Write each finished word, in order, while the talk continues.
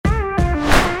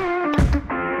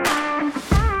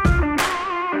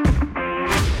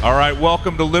All right,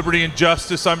 welcome to Liberty and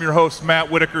Justice. I'm your host,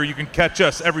 Matt Whitaker. You can catch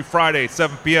us every Friday at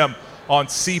 7 p.m. on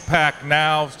CPAC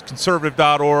Now,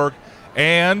 conservative.org,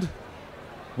 and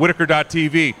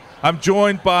Whitaker.tv. I'm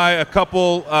joined by a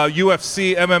couple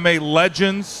UFC MMA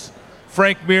legends,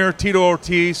 Mir, Tito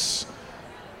Ortiz.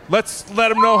 Let's let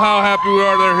them know how happy we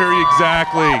are they're here.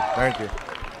 Exactly. Thank you.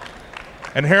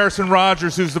 And Harrison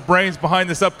Rogers, who's the brains behind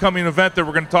this upcoming event that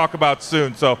we're going to talk about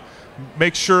soon. So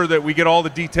make sure that we get all the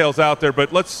details out there.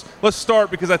 But let's start,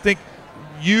 because I think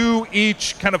you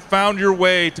each kind of found your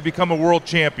way to become a world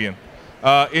champion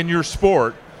in your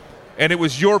sport, and it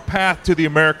was your path to the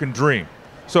American dream.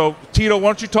 So Tito, why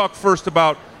don't you talk first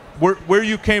about where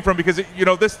you came from, because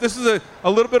this is a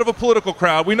little bit of a political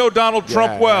crowd. We know Donald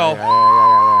Trump well.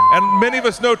 And many of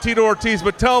us know Tito Ortiz,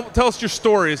 but tell us your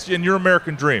story and your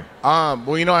American dream. I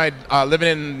living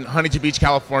in Huntington Beach,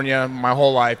 California, my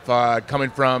whole life, coming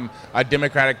from a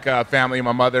Democratic family,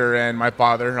 my mother and my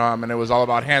father, and it was all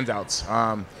about handouts.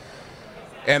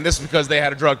 And this is because they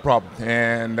had a drug problem,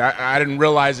 and I didn't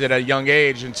realize it at a young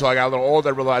age until I got a little older.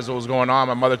 I realized what was going on.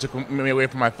 My mother took me away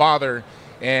from my father,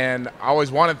 and I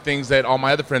always wanted things that all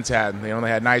my other friends had. They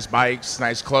had nice bikes,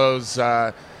 nice clothes.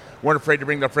 Weren't afraid to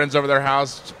bring their friends over their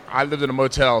house. I lived in a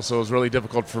motel, so it was really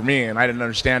difficult for me, and I didn't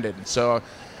understand it. So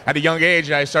at a young age,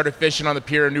 I started fishing on the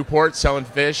pier in Newport, selling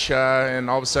fish, and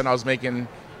all of a sudden I was making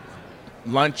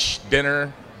lunch,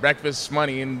 dinner, breakfast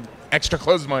money, and extra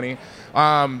clothes money.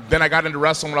 Then I got into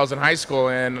wrestling when I was in high school,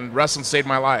 and wrestling saved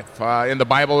my life. In the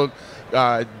Bible,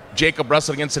 Jacob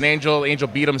wrestled against an angel. The angel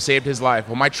beat him, saved his life.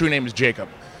 Well, my true name is Jacob.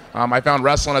 I found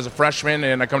wrestling as a freshman,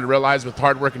 and I come to realize with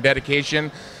hard work and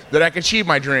dedication that I could achieve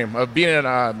my dream of being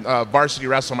a varsity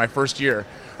wrestler my first year.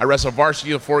 I wrestled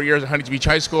varsity for 4 years at Huntington Beach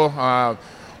High School,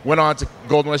 went on to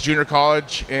Golden West Junior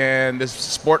College, and this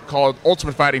sport called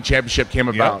Ultimate Fighting Championship came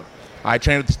about. Yep. I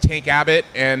trained with Tank Abbott,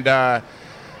 and I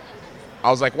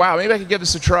was like, wow, maybe I could give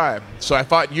this a try. So I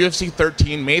fought UFC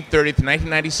 13, May 30th,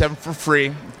 1997 for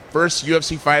free. First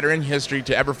UFC fighter in history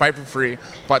to ever fight for free.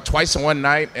 Fought twice in one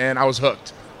night, and I was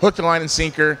hooked. Hooked and line and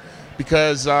sinker,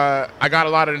 because I got a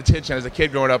lot of attention. As a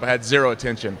kid growing up, I had zero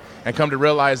attention, and come to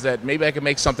realize that maybe I could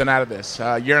make something out of this.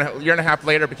 Year and a half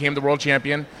later, I became the world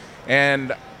champion,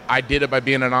 and I did it by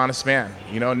being an honest man.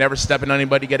 Never stepping on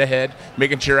anybody to get ahead,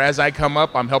 making sure as I come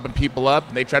up, I'm helping people up,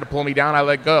 and they try to pull me down, I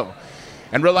let go.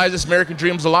 And realize this American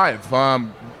dream's alive.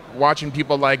 Watching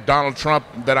people like Donald Trump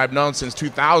that I've known since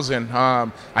 2000,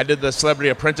 I did the Celebrity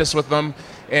Apprentice with them,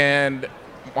 and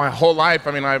my whole life,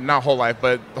 not whole life,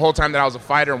 but the whole time that I was a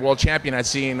fighter and world champion, I'd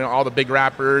seen all the big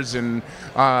rappers and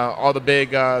all the big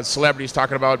celebrities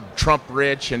talking about Trump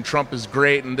rich and Trump is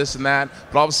great and this and that.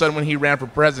 But all of a sudden when he ran for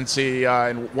presidency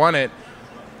and won it,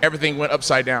 everything went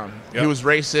upside down. Yep. He was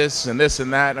racist and this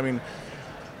and that.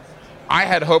 I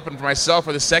had hope for myself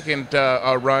for the second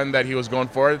run that he was going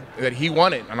for, that he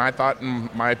won it. And I thought, in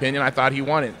my opinion, he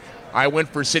won it. I went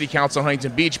for city council in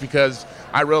Huntington Beach because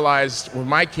I realized with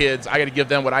my kids, I got to give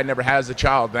them what I never had as a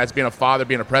child. And that's being a father,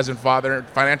 being a present father,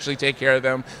 financially take care of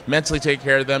them, mentally take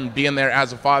care of them, being there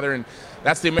as a father. And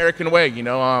that's the American way,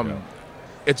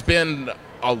 It's been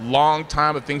a long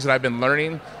time of things that I've been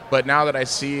learning, but now that I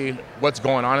see what's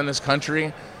going on in this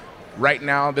country, right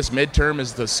now, this midterm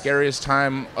is the scariest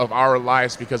time of our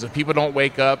lives, because if people don't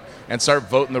wake up and start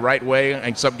voting the right way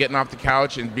and start getting off the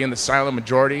couch and being the silent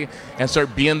majority and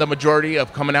start being the majority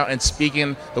of coming out and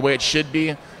speaking the way it should be,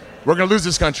 we're going to lose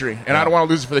this country. And I don't want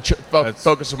to lose it for the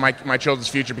focus of my children's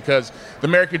future, because the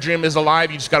American dream is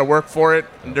alive. You just got to work for it.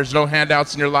 And there's no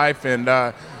handouts in your life, and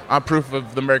I'm proof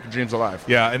of the American dream's alive.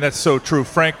 Yeah, and that's so true.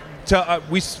 Frank,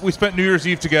 we spent New Year's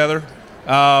Eve together,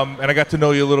 and I got to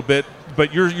know you a little bit.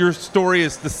 But your story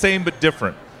is the same but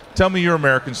different. Tell me your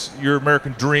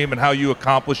American dream and how you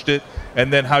accomplished it,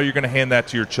 and then how you're going to hand that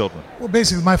to your children. Well,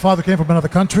 basically, my father came from another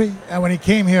country, and when he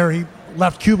came here, he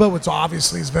left Cuba, which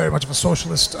obviously is very much of a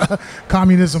socialist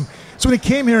communism. So when he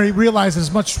came here, he realized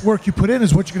as much work you put in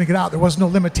is what you're going to get out. There was no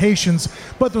limitations,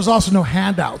 but there was also no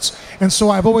handouts. And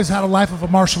so I've always had a life of a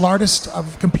martial artist.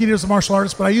 I've competed as a martial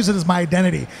artist, but I use it as my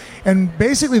identity. And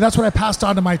basically, that's what I passed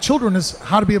on to my children, is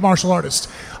how to be a martial artist.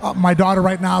 My daughter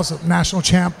right now is a national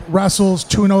champ, wrestles,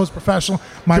 2-0 professional.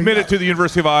 Committed to the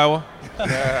University of Iowa.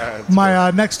 Yeah,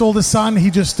 my next oldest son,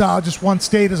 he just won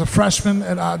state as a freshman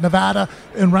at Nevada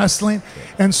in wrestling.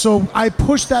 And so I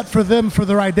push that for them, for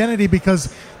their identity,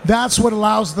 because that's what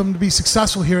allows them to be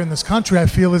successful here in this country, I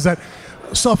feel, is that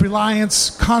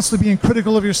self-reliance, constantly being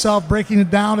critical of yourself, breaking it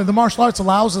down. And the martial arts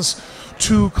allows us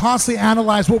to constantly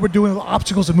analyze what we're doing with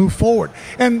obstacles and move forward.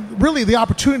 And really, the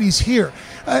opportunity's here.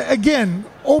 Again,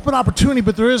 open opportunity,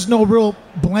 but there is no real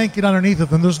blanket underneath of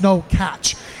them. There's no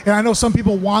catch. And I know some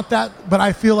people want that, but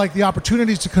I feel like the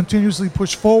opportunities to continuously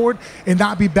push forward and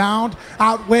not be bound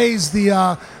outweighs the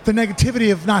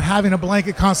negativity of not having a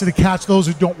blanket constant to catch those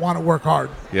who don't want to work hard.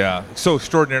 Yeah, so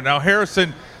extraordinary. Now,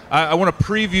 Harrison, I want to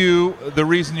preview the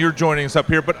reason you're joining us up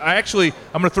here, but I'm going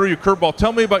to throw you a curveball.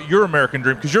 Tell me about your American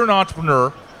dream, because you're an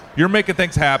entrepreneur. You're making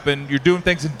things happen. You're doing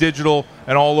things in digital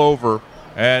and all over.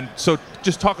 And so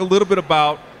just talk a little bit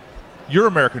about your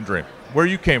American dream, where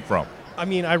you came from. I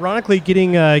mean, ironically,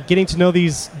 getting to know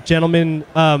these gentlemen,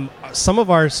 some of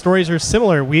our stories are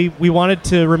similar. We wanted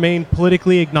to remain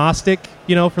politically agnostic,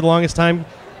 for the longest time,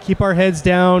 keep our heads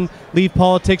down, leave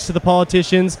politics to the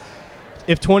politicians.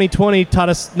 If 2020 taught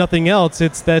us nothing else,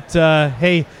 it's that,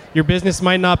 hey, your business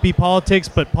might not be politics,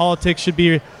 but politics should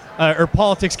be, or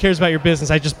politics cares about your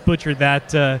business. I just butchered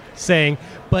that saying.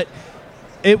 But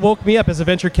it woke me up as a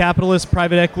venture capitalist,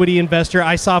 private equity investor.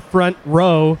 I saw front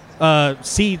row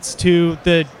seats to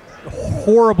the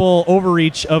horrible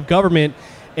overreach of government,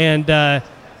 and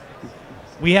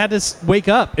we had to wake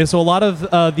up. And so a lot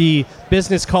of the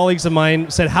business colleagues of mine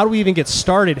said, how do we even get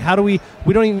started? How do we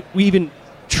don't even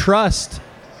trust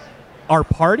our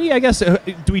party, I guess?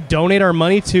 Do we donate our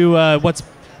money to what's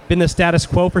been the status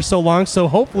quo for so long? So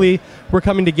hopefully we're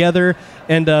coming together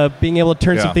and being able to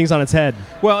turn some things on its head.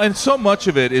 Well, and so much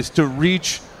of it is to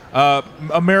reach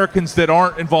Americans that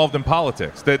aren't involved in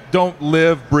politics, that don't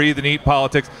live, breathe, and eat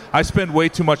politics. I spend way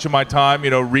too much of my time,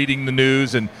 reading the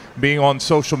news and being on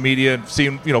social media and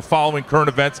seeing, following current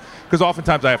events, because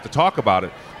oftentimes I have to talk about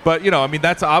it. But,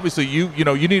 that's obviously you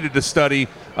needed to study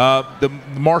the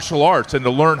martial arts and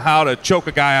to learn how to choke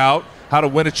a guy out, how to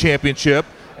win a championship.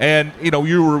 And,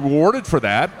 you were rewarded for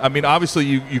that. I mean, obviously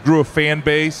you grew a fan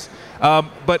base.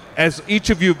 But as each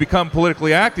of you have become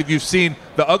politically active, you've seen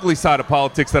the ugly side of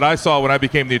politics that I saw when I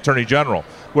became the Attorney General,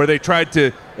 where they tried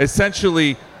to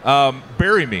essentially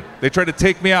bury me. They tried to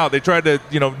take me out. They tried to,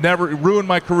 never ruin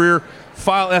my career,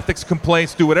 file ethics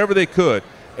complaints, do whatever they could.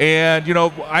 And,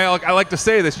 I like to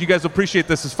say this. You guys appreciate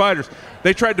this as fighters.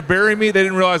 They tried to bury me. They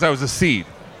didn't realize I was a seed.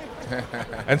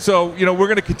 And so, we're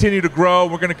going to continue to grow.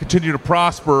 We're going to continue to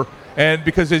prosper. And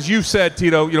because, as you said,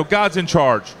 Tito, God's in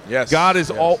charge. Yes. God is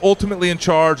ultimately in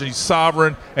charge, and He's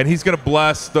sovereign, and He's going to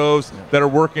bless those that are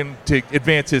working to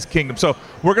advance His kingdom. So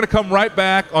we're going to come right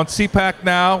back on CPAC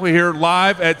Now. We're here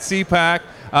live at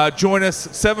CPAC. Join us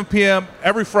 7 p.m.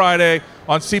 every Friday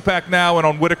on CPAC Now and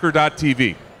on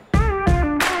Whitaker.tv.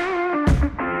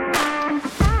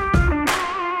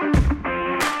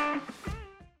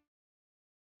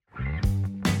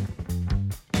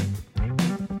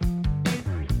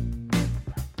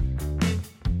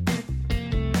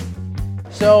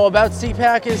 So about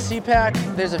CPAC is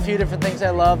CPAC. There's a few different things I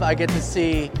love. I get to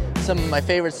see some of my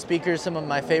favorite speakers, some of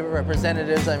my favorite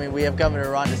representatives. I mean, we have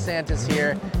Governor Ron DeSantis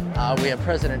here. We have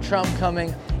President Trump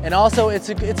coming. And also, it's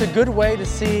a good way to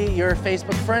see your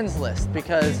Facebook friends list,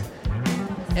 because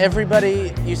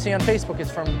everybody you see on Facebook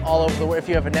is from all over the world, if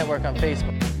you have a network on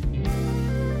Facebook.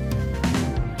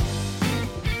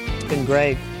 It's been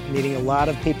great meeting a lot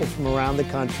of people from around the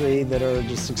country that are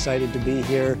just excited to be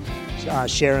here,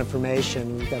 share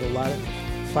information. We've got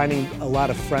finding a lot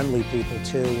of friendly people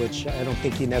too, which I don't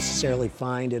think you necessarily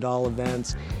find at all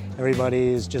events. Everybody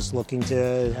is just looking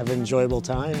to have an enjoyable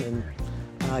time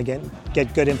and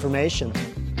get good information.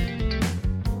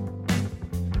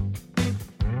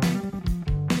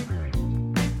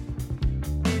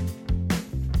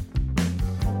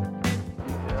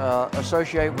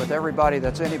 Associate with everybody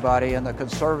that's anybody in the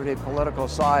conservative political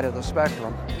side of the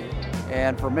spectrum.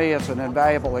 And for me, it's an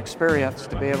invaluable experience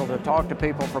to be able to talk to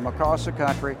people from across the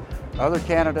country, other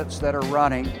candidates that are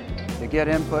running, to get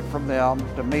input from them,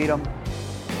 to meet them,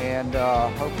 and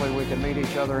hopefully we can meet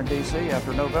each other in D.C.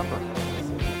 after November.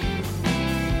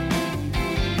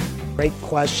 Great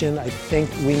question. I think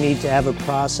we need to have a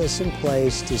process in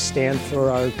place to stand for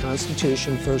our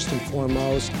Constitution first and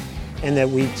foremost, and that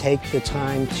we take the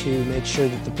time to make sure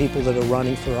that the people that are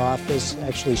running for office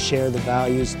actually share the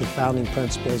values, the founding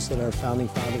principles that our founding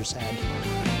fathers had.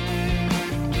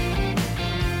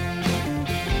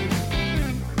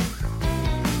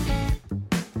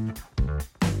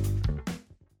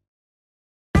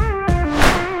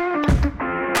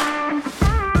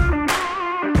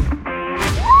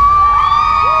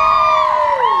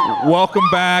 Welcome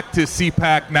back to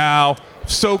CPAC Now.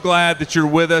 So glad that you're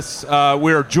with us.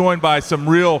 We are joined by some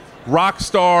real rock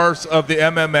stars of the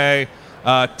MMA.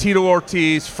 Tito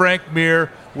Ortiz, Frank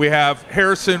Mir. We have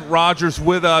Harrison Rogers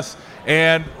with us.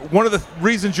 And one of the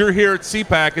reasons you're here at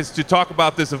CPAC is to talk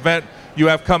about this event you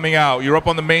have coming out. You're up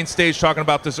on the main stage talking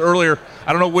about this earlier.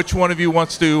 I don't know which one of you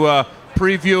wants to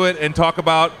preview it and talk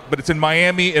about, but it's in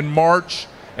Miami in March.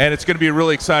 and it's going to be a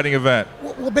really exciting event.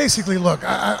 Well, basically, look,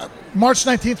 March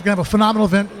 19th, we're going to have a phenomenal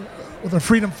event with a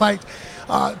Freedom Fight.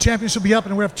 Champions will be up,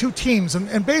 and we have 2 teams.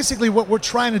 And basically what we're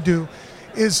trying to do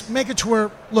is make it to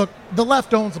where, look, the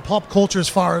left owns the pop culture as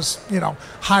far as,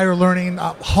 higher learning,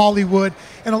 Hollywood.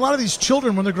 And a lot of these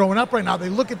children, when they're growing up right now, they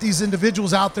look at these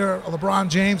individuals out there, LeBron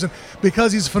James, and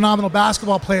because he's a phenomenal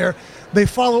basketball player, they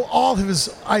follow all of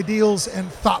his ideals and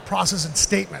thought process and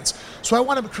statements. So I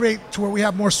want to create to where we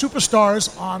have more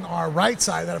superstars on our right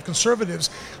side that have conservatives,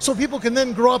 so people can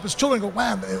then grow up as children and go,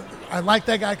 man, I like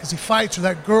that guy because he fights, or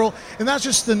that girl. And that's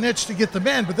just the niche to get them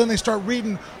in, but then they start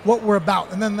reading what we're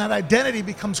about. And then that identity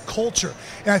becomes culture.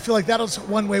 And I feel like that is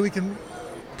one way we can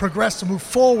progress to move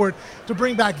forward to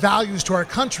bring back values to our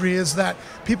country, is that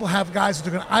people have guys that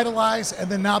they're going to idolize and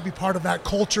then now be part of that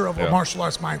culture of a martial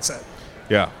arts mindset.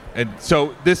 Yeah. And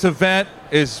so this event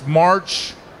is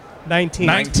March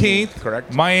 19th.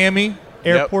 Correct. Miami.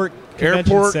 Airport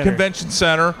Convention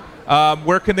Center.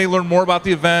 Where can they learn more about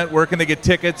the event? Where can they get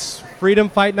tickets?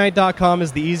 FreedomFightNight.com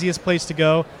is the easiest place to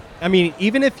go. I mean,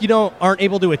 even if you aren't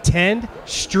able to attend,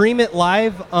 stream it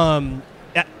live on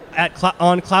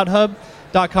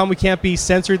CloudHub.com. We can't be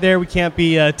censored there. We can't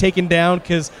be taken down,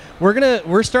 because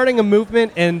we're starting a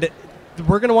movement, and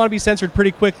we're gonna want to be censored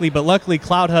pretty quickly. But luckily,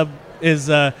 CloudHub is.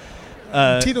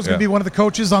 Tito's going to be one of the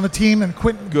coaches on the team, and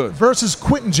Quentin versus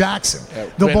Quentin Jackson.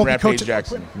 They'll both be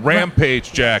coaching.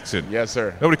 Rampage Jackson. Yes,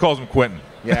 sir. Nobody calls him Quentin.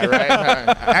 Yeah, right.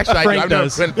 Actually, I've known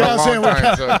Quentin for a long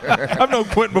time. So. I've known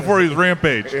Quentin before he was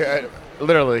Rampage. Yeah,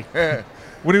 literally.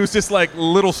 When he was just like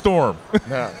Little Storm.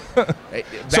 No.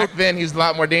 Back then, he was a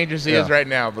lot more dangerous than he is right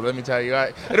now. But let me tell you,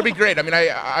 it'll be great. I mean,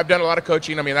 I've done a lot of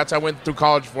coaching. I mean, that's I went through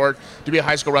college for, to be a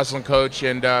high school wrestling coach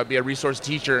and be a resource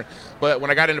teacher. But when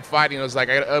I got into fighting, it was like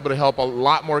I got able to help a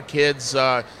lot more kids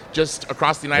just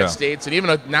across the United States. And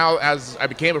even now, as I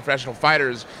became professional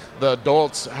fighters, the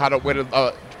adults, how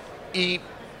to eat,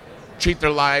 treat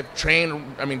their life,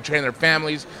 train their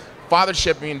families.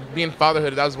 Fathership, being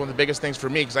fatherhood, that was one of the biggest things for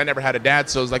me, because I never had a dad.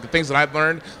 So it's like the things that I've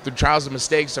learned through trials and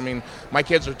mistakes. I mean, my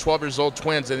kids are 12 years old,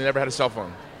 twins, and they never had a cell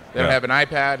phone. They don't have an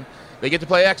iPad. They get to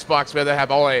play Xbox, but they have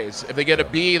all A's. If they get a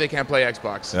B, they can't play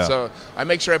Xbox. Yeah. So I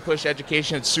make sure I push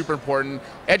education. It's super important.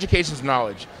 Education is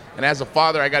knowledge. And as a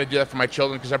father, I got to do that for my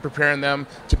children, because I'm preparing them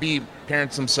to be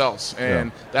parents themselves.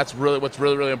 And that's really what's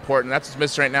really, really important. That's what's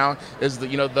missing right now, is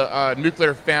the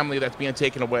nuclear family that's being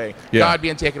taken away. Yeah. God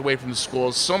being taken away from the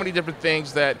schools. So many different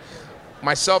things that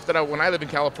myself, when I live in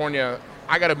California,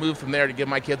 I got to move from there to give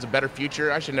my kids a better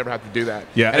future. I should never have to do that.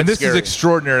 Yeah, and this is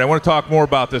extraordinary. I want to talk more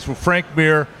about this with Frank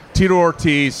Mir, Tito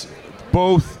Ortiz,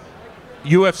 both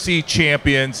UFC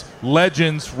champions,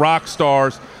 legends, rock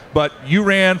stars. But you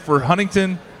ran for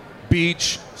Huntington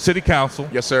Beach City Council.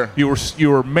 Yes, sir. You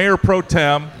were mayor pro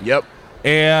tem. Yep.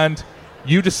 And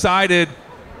you decided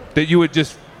that you would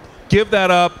just give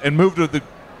that up and move to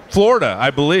Florida,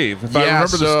 I believe. If I remember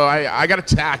so I got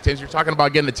attacked. As you're talking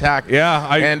about getting attacked. Yeah.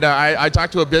 I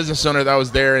talked to a business owner that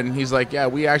was there, and he's like, yeah,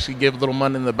 we actually give a little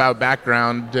money in the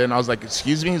background. And I was like,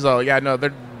 excuse me? He's like, yeah, no,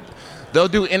 they'll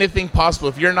do anything possible.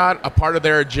 If you're not a part of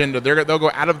their agenda, they'll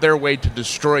go out of their way to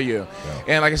destroy you. Yeah.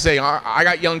 And like I say, I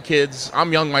got young kids.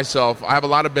 I'm young myself. I have a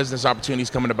lot of business opportunities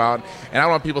coming about. And I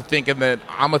don't want people thinking that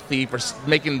I'm a thief or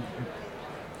making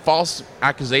false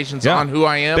accusations on who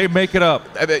I am. They make it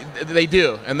up. They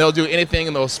do. And they'll do anything,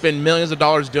 and they'll spend millions of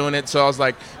dollars doing it. So I was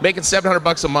like, making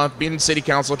 $700 a month, being in city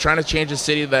council, trying to change a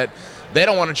city that they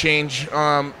don't want to change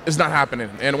is not happening.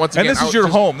 And once again, this is your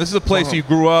home. This is a place you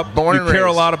grew up, born you care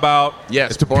a lot about.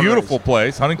 Yes, it's a beautiful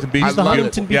place. Huntington Beach. He's the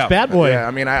Huntington Beach bad boy. Yeah,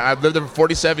 I mean, I've lived there for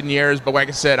 47 years, but like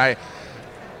I said,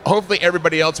 hopefully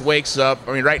everybody else wakes up.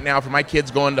 I mean, right now, for my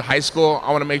kids going to high school,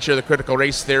 I want to make sure the critical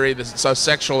race theory, the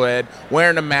sexual ed,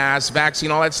 wearing a mask, vaccine,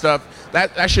 all that stuff,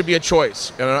 that should be a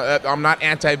choice. You know, I'm not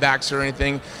anti-vax or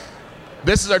anything.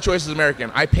 This is our choice as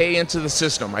American. I pay into the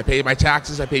system. I pay my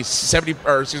taxes. I pay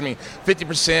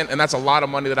 50%, and that's a lot of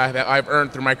money that I've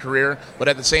earned through my career. But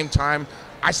at the same time,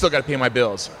 I still got to pay my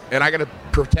bills, and I got to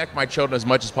protect my children as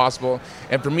much as possible.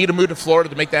 And for me to move to Florida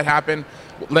to make that happen,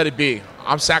 let it be.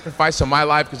 I'm sacrificing my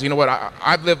life, because you know what?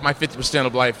 I've lived my 50%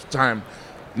 of lifetime.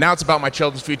 Now it's about my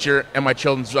children's future and my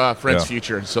children's friends'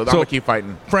 future. So I'm going to keep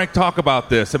fighting. Frank, talk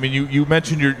about this. I mean, you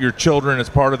mentioned your children as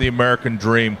part of the American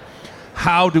dream.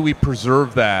 How do we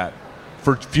preserve that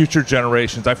for future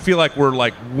generations? I feel like we're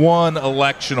like one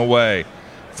election away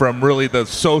from really the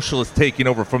socialists taking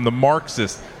over, from the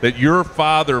Marxists that your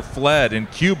father fled in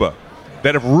Cuba,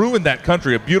 that have ruined that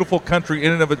country, a beautiful country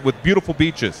in and of it with beautiful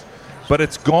beaches, but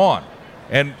it's gone.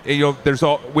 And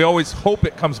we always hope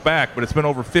it comes back, but it's been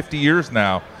over 50 years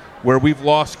now where we've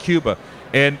lost Cuba.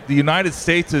 And the United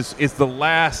States is the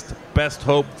last best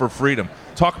hope for freedom.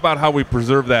 Talk about how we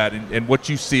preserve that and what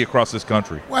you see across this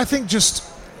country. Well, I think just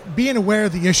being aware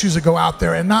of the issues that go out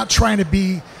there and not trying to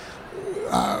be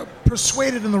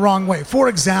persuaded in the wrong way. For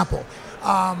example,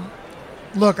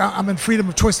 look, I'm in freedom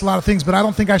of choice in a lot of things, but I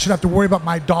don't think I should have to worry about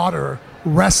my daughter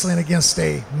wrestling against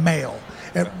a male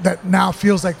that now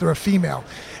feels like they're a female.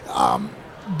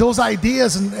 Those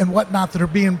ideas and whatnot that are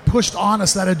being pushed on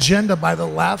us, that agenda by the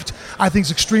left, I think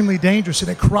is extremely dangerous, and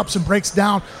it corrupts and breaks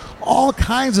down all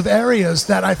kinds of areas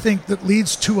that I think that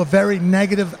leads to a very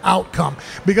negative outcome,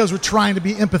 because we're trying to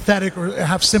be empathetic or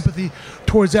have sympathy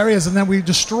towards areas, and then we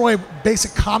destroy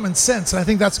basic common sense. And I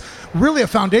think that's really a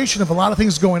foundation of a lot of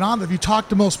things going on. That if you talk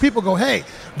to most people, go, hey,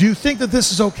 do you think that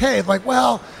this is okay? Like,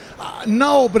 well,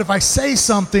 no, but if I say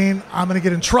something, I'm going to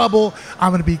get in trouble.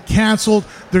 I'm going to be canceled.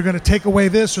 They're going to take away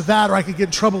this or that, or I could get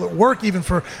in trouble at work even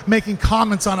for making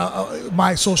comments on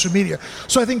my social media.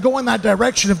 So I think go in that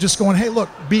direction of just going, hey, look,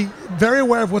 be very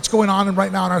aware of what's going on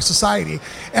right now in our society,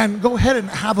 and go ahead and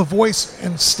have a voice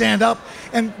and stand up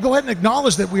and go ahead and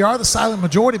acknowledge that we are the silent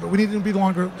majority, but we need to be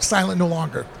silent no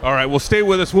longer. All right, well, stay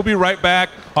with us. We'll be right back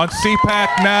on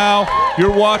CPAC Now.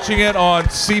 You're watching it on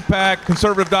CPAC,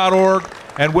 conservative.org,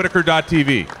 and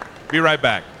Whitaker.tv. Be right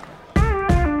back.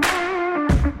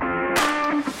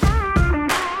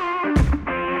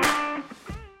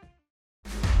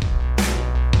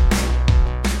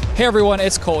 Hey everyone,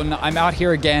 it's Colton. I'm out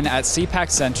here again at CPAC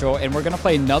Central, and we're going to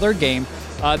play another game.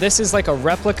 This is like a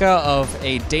replica of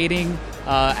a dating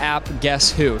app,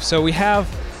 Guess Who. So we have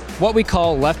what we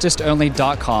call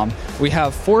leftistonly.com. We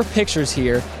have 4 pictures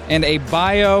here and a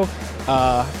bio,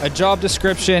 a job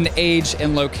description, age,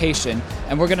 and location.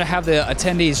 And we're going to have the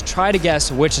attendees try to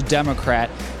guess which Democrat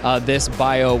this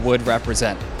bio would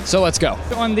represent. So let's go.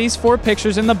 On these 4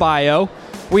 pictures in the bio,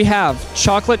 we have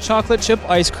chocolate chip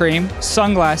ice cream,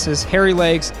 sunglasses, hairy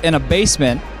legs, and a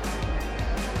basement.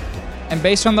 And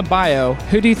based on the bio,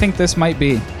 who do you think this might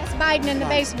be? That's Biden in the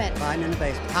basement. Biden in the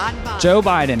basement. Hot and Biden. Joe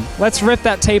Biden. Let's rip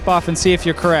that tape off and see if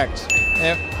you're correct.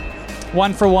 Yep.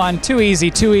 1 for 1. Too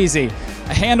easy, too easy.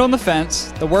 A hand on the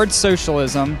fence, the word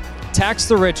socialism, tax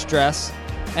the rich dress,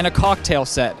 and a cocktail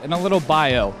set, and a little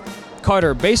bio.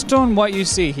 Carter, based on what you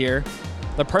see here,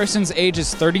 the person's age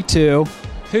is 32.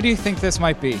 Who do you think this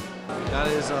might be? That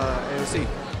is AOC.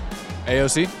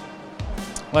 AOC?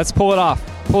 Let's pull it off.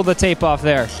 Pull the tape off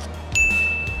there.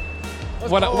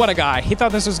 What a guy. He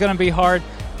thought this was going to be hard.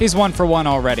 He's 1 for 1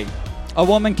 already. A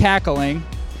woman cackling.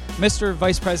 Mr.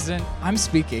 Vice President, I'm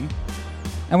speaking.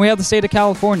 And we have the state of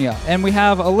California. And we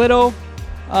have a little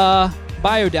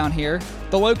bio down here.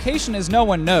 The location is no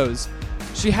one knows.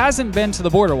 She hasn't been to the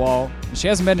border wall. She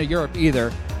hasn't been to Europe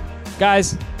either.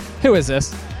 Guys, who is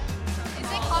this?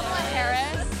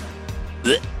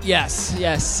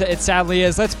 Yes, it sadly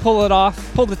is. Let's pull it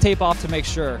off. Pull the tape off to make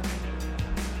sure.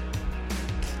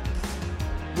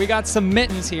 We got some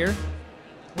mittens here.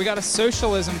 We got a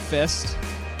socialism fist.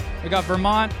 We got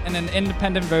Vermont and an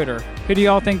independent voter. Who do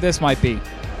y'all think this might be?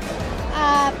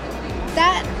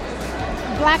 That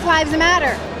Black Lives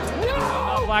Matter.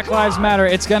 Black Lives Matter.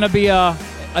 It's going to be a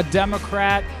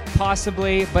Democrat,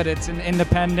 possibly, but it's an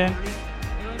independent.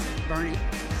 Bernie.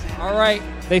 All right.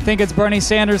 They think it's Bernie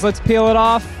Sanders. Let's peel it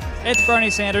off. It's Bernie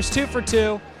Sanders, 2 for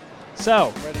 2.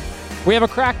 So, we have a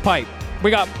crack pipe.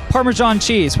 We got Parmesan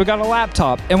cheese. We got a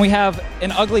laptop. And we have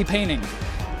an ugly painting.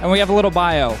 And we have a little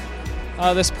bio.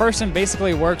 This person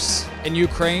basically works in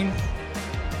Ukraine.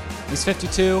 He's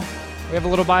 52. We have a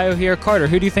little bio here. Carter,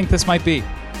 who do you think this might be?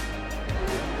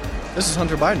 This is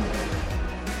Hunter Biden.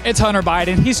 It's Hunter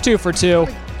Biden. He's 2 for 2.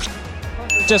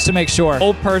 Just to make sure.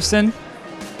 Old person.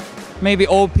 Maybe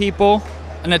old people.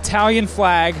 An Italian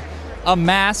flag, a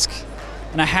mask,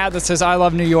 and a hat that says I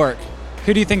love New York.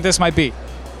 Who do you think this might be?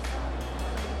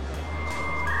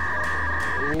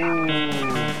 We're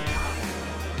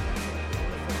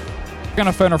going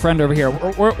to phone a friend over here.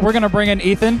 We're going to bring in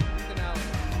Ethan.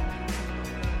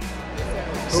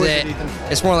 Who is it, Ethan?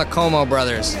 It's one of the Cuomo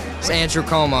brothers. It's Andrew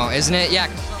Cuomo, isn't it? Yeah.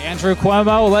 Andrew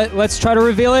Cuomo. Let's try to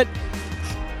reveal it.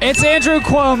 It's Andrew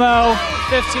Cuomo.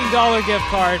 $15 gift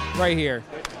card right here.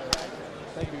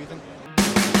 Thank you, Ethan.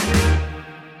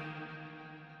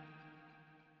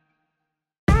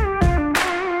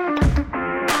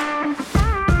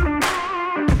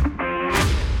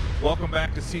 Welcome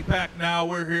back to CPAC Now.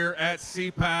 We're here at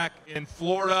CPAC in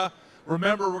Florida.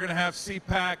 Remember, we're going to have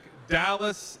CPAC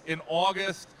Dallas in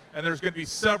August, and there's going to be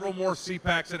several more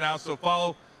CPACs announced, so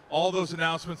follow all those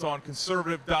announcements on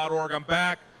conservative.org. I'm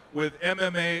back with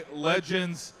MMA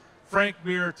legends Frank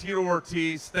Mir, Tito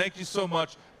Ortiz. Thank you so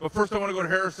much. But first, I want to go to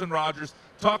Harrison Rogers.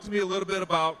 Talk to me a little bit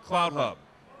about Cloud Hub.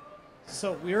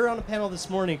 So we were on a panel this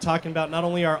morning talking about not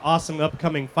only our awesome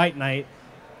upcoming fight night,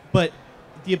 but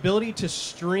the ability to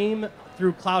stream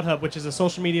through CloudHub, which is a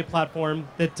social media platform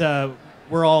that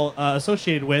we're all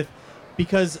associated with,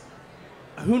 because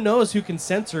who knows who can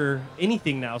censor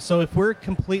anything now. So if we're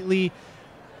completely,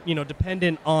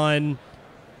 dependent on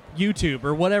YouTube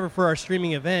or whatever for our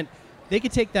streaming event, they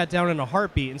could take that down in a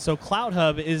heartbeat. And so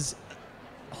CloudHub is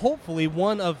hopefully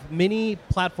one of many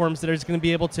platforms that is going to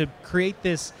be able to create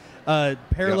this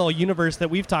parallel universe that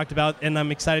we've talked about, and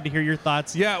I'm excited to hear your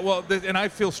thoughts. Yeah, well, and I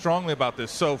feel strongly about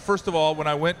this. So first of all, when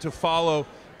I went to follow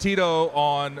Tito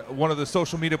on one of the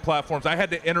social media platforms, I had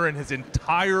to enter in his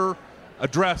entire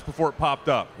address before it popped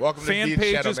up. Welcome Fan to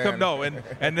pages Shadow come Man.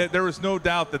 and there is no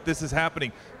doubt that this is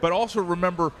happening. But also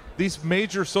remember these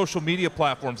major social media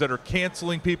platforms that are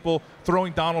canceling people,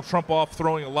 throwing Donald Trump off,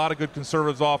 throwing a lot of good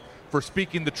conservatives off for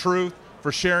speaking the truth,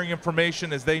 for sharing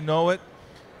information as they know it.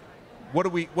 What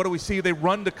do we see? They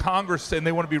run to Congress and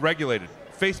they want to be regulated.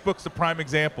 Facebook's the prime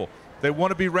example. They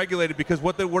want to be regulated because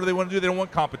what do they want to do? They don't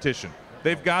want competition.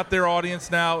 They've got their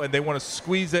audience now, and they want to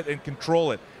squeeze it and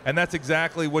control it. And that's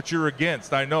exactly what you're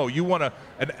against. I know you want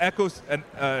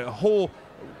a whole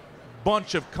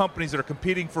bunch of companies that are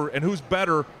competing for, and who's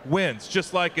better wins,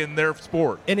 just like in their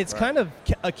sport. And it's kind of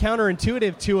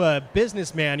counterintuitive to a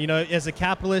businessman. As a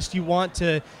capitalist, you want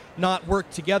to not work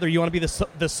together. You want to be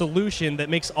the solution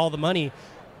that makes all the money.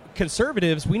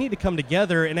 Conservatives, we need to come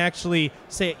together and actually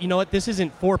say, you know what, this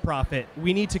isn't for profit.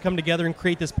 We need to come together and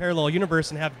create this parallel universe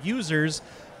and have users.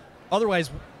 Otherwise,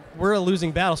 we're a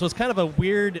losing battle. So it's kind of a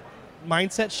weird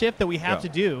mindset shift that we have to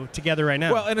do together right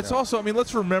now. Well, and it's also,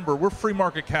 let's remember, we're free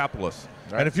market capitalists.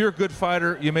 Right. And if you're a good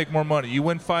fighter, you make more money. You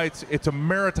win fights. It's a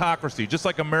meritocracy, just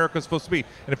like America's supposed to be.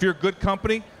 And if you're a good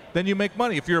company, then you make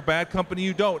money. If you're a bad company,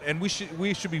 you don't. And we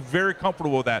should be very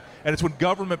comfortable with that. And it's when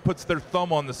government puts their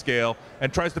thumb on the scale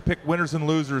and tries to pick winners and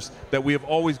losers that we have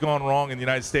always gone wrong in the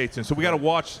United States. And so we got to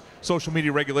watch social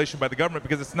media regulation by the government,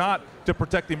 because it's not to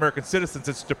protect the American citizens,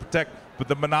 it's to protect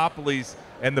the monopolies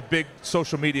and the big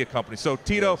social media companies. So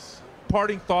Tito,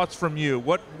 parting thoughts from you.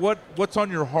 What's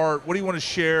on your heart? What do you want to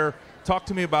share? Talk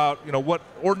to me about what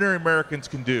ordinary Americans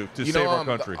can do to save our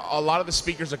country. A lot of the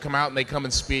speakers that come out and they come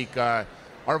and speak,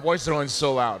 our voices are only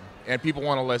so loud, and people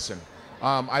want to listen.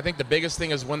 I think the biggest thing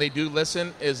is when they do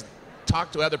listen is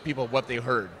talk to other people what they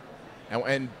heard,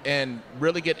 and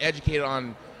really get educated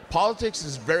on politics.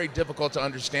 Is very difficult to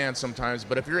understand sometimes,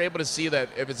 but if you're able to see that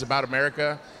if it's about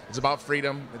America, it's about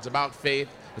freedom, it's about faith,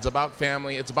 it's about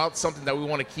family, it's about something that we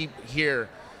want to keep here.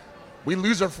 We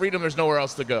lose our freedom, there's nowhere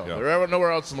else to go. Yeah. There's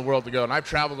nowhere else in the world to go. And I've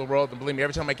traveled the world, and believe me,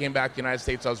 every time I came back to the United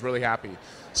States, I was really happy.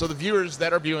 So the viewers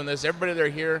that are viewing this, everybody that are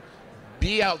here,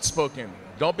 be outspoken.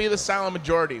 Don't be the silent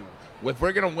majority. If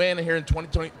we're going to win here in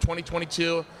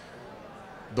 2022,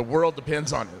 the world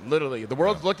depends on it, literally. The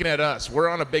world's looking at us. We're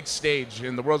on a big stage,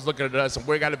 and the world's looking at us, and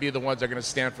we got to be the ones that are going to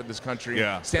stand for this country,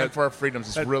 stand for our freedoms.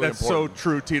 It's really important. That's so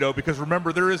true, Tito, because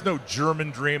remember, there is no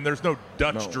German dream. There's no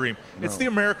Dutch dream. It's the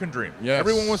American dream. Yes.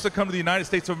 Everyone wants to come to the United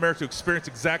States of America to experience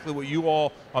exactly what you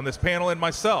all on this panel and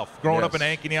myself, growing up in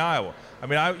Ankeny, Iowa.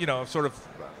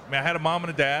 I had a mom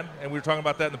and a dad, and we were talking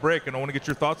about that in the break, and I want to get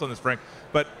your thoughts on this, Frank.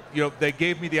 But, they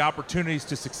gave me the opportunities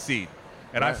to succeed,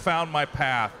 and I found my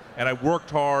path, and I worked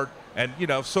hard, and,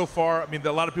 so far,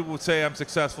 a lot of people would say I'm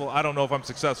successful. I don't know if I'm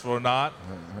successful or not,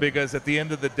 because at the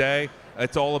end of the day,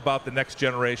 it's all about the next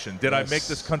generation. Did I make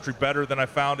this country better than I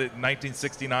found it in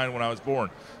 1969 when I was born?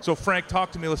 So, Frank,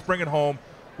 talk to me. Let's bring it home.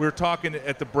 We were talking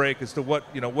at the break as to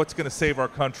what's going to save our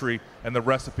country and the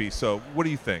recipe. So what do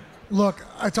you think? Look,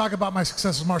 I talk about my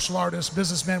success as a martial artist,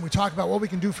 businessman. We talk about what we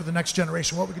can do for the next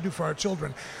generation, what we can do for our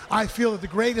children. I feel that the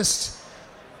greatest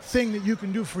thing that you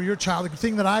can do for your child, the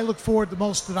thing that I look forward the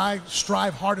most, that I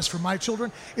strive hardest for my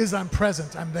children, is I'm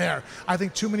present, I'm there. I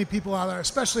think too many people out there,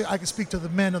 especially I can speak to the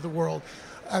men of the world,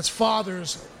 as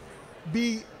fathers,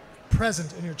 be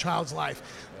present in your child's life.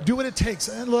 Do what it takes.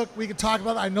 And look, we can talk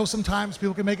about it. I know sometimes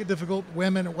people can make it difficult,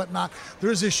 women and whatnot.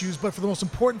 There's issues, but for the most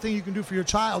important thing you can do for your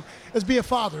child is be a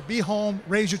father. Be home,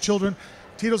 raise your children.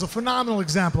 Tito's a phenomenal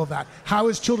example of that. How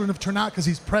his children have turned out because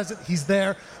he's present, he's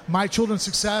there. My children's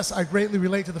success, I greatly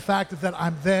relate to the fact that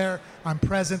I'm there, I'm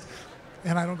present,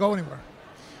 and I don't go anywhere.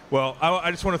 Well,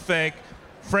 I just want to thank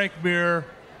Frank Mir,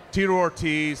 Tito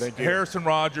Ortiz, Harrison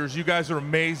Rogers. You guys are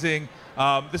amazing.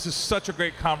 This is such a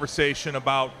great conversation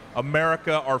about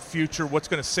America, our future, what's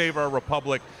going to save our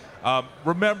republic.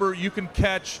 Remember, you can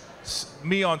catch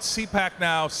me on CPAC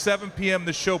Now, 7 p.m.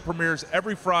 The show premieres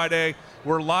every Friday.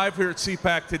 We're live here at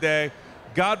CPAC today.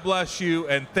 God bless you,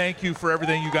 and thank you for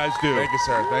everything you guys do. Thank you,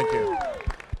 sir. Thank you.